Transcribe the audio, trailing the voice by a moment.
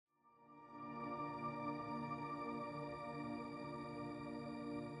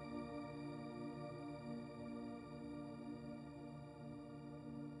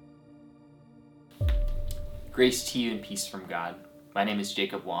Grace to you and peace from God. My name is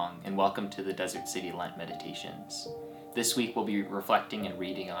Jacob Wong, and welcome to the Desert City Lent Meditations. This week we'll be reflecting and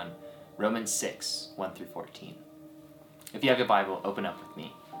reading on Romans 6, 1 through 14. If you have your Bible, open up with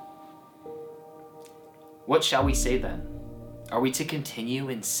me. What shall we say then? Are we to continue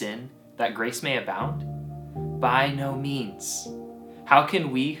in sin, that grace may abound? By no means. How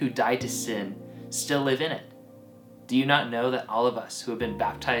can we who died to sin still live in it? Do you not know that all of us who have been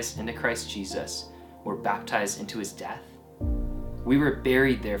baptized into Christ Jesus were baptized into his death? We were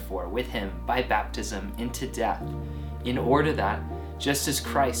buried, therefore, with him by baptism into death, in order that, just as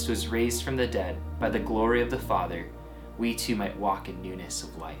Christ was raised from the dead by the glory of the Father, we too might walk in newness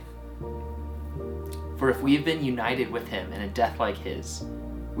of life. For if we have been united with him in a death like his,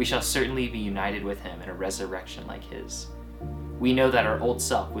 we shall certainly be united with him in a resurrection like his. We know that our old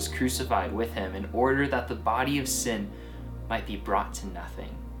self was crucified with him in order that the body of sin might be brought to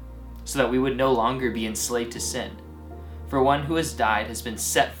nothing, so that we would no longer be enslaved to sin. For one who has died has been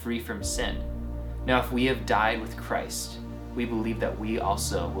set free from sin. Now if we have died with Christ, we believe that we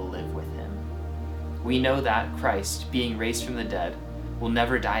also will live with him. We know that Christ, being raised from the dead, will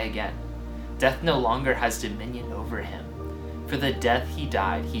never die again. Death no longer has dominion over him. For the death he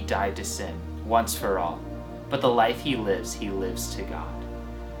died to sin, once for all. But the life he lives to God.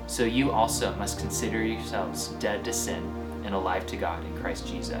 So you also must consider yourselves dead to sin and alive to God in Christ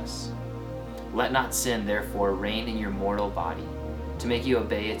Jesus. Let not sin, therefore, reign in your mortal body, to make you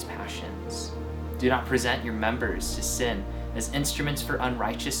obey its passions. Do not present your members to sin as instruments for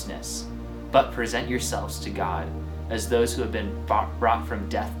unrighteousness, but present yourselves to God as those who have been brought from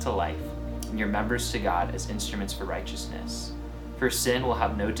death to life, and your members to God as instruments for righteousness. For sin will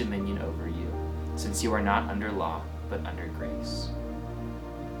have no dominion over you, since you are not under law, but under grace.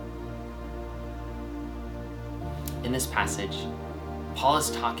 In this passage, Paul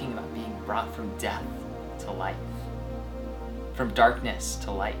is talking about being brought from death to life, from darkness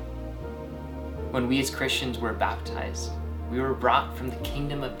to light. When we as Christians were baptized, we were brought from the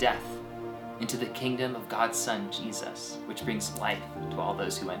kingdom of death into the kingdom of God's Son, Jesus, which brings life to all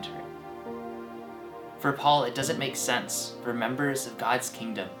those who enter it. For Paul, it doesn't make sense for members of God's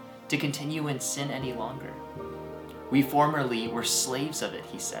kingdom to continue in sin any longer. We formerly were slaves of it,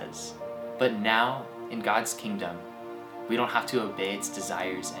 he says, but now in God's kingdom, we don't have to obey its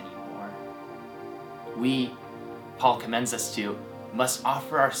desires anymore. We, Paul commends us to, must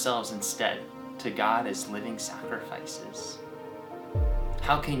offer ourselves instead to God as living sacrifices.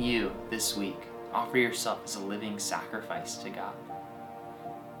 How can you, this week, offer yourself as a living sacrifice to God?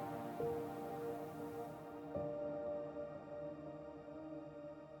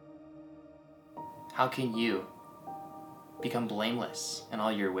 How can you become blameless in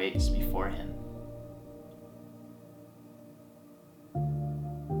all your ways before him?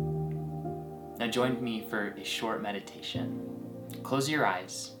 Now join me for a short meditation. Close your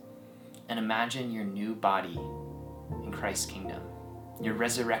eyes and imagine your new body in Christ's kingdom, your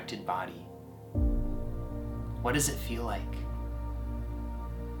resurrected body. What does it feel like?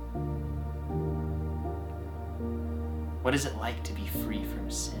 What is it like to be free from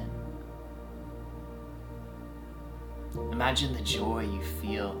sin? Imagine the joy you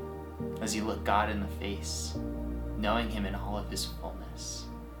feel as you look God in the face, knowing him in all of his fullness.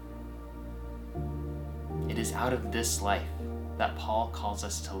 It is out of this life that Paul calls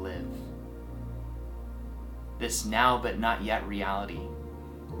us to live. This now but not yet reality,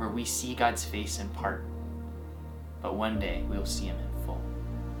 where we see God's face in part, but one day we will see him in full.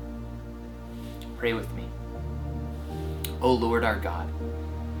 Pray with me. O Lord our God,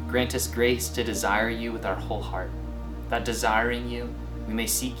 grant us grace to desire you with our whole heart, that desiring you, we may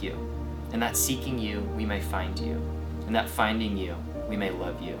seek you, and that seeking you, we may find you, and that finding you, we may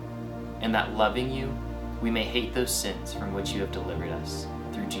love you, and that loving you, we may hate those sins from which you have delivered us,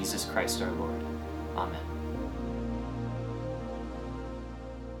 through Jesus Christ our Lord. Amen.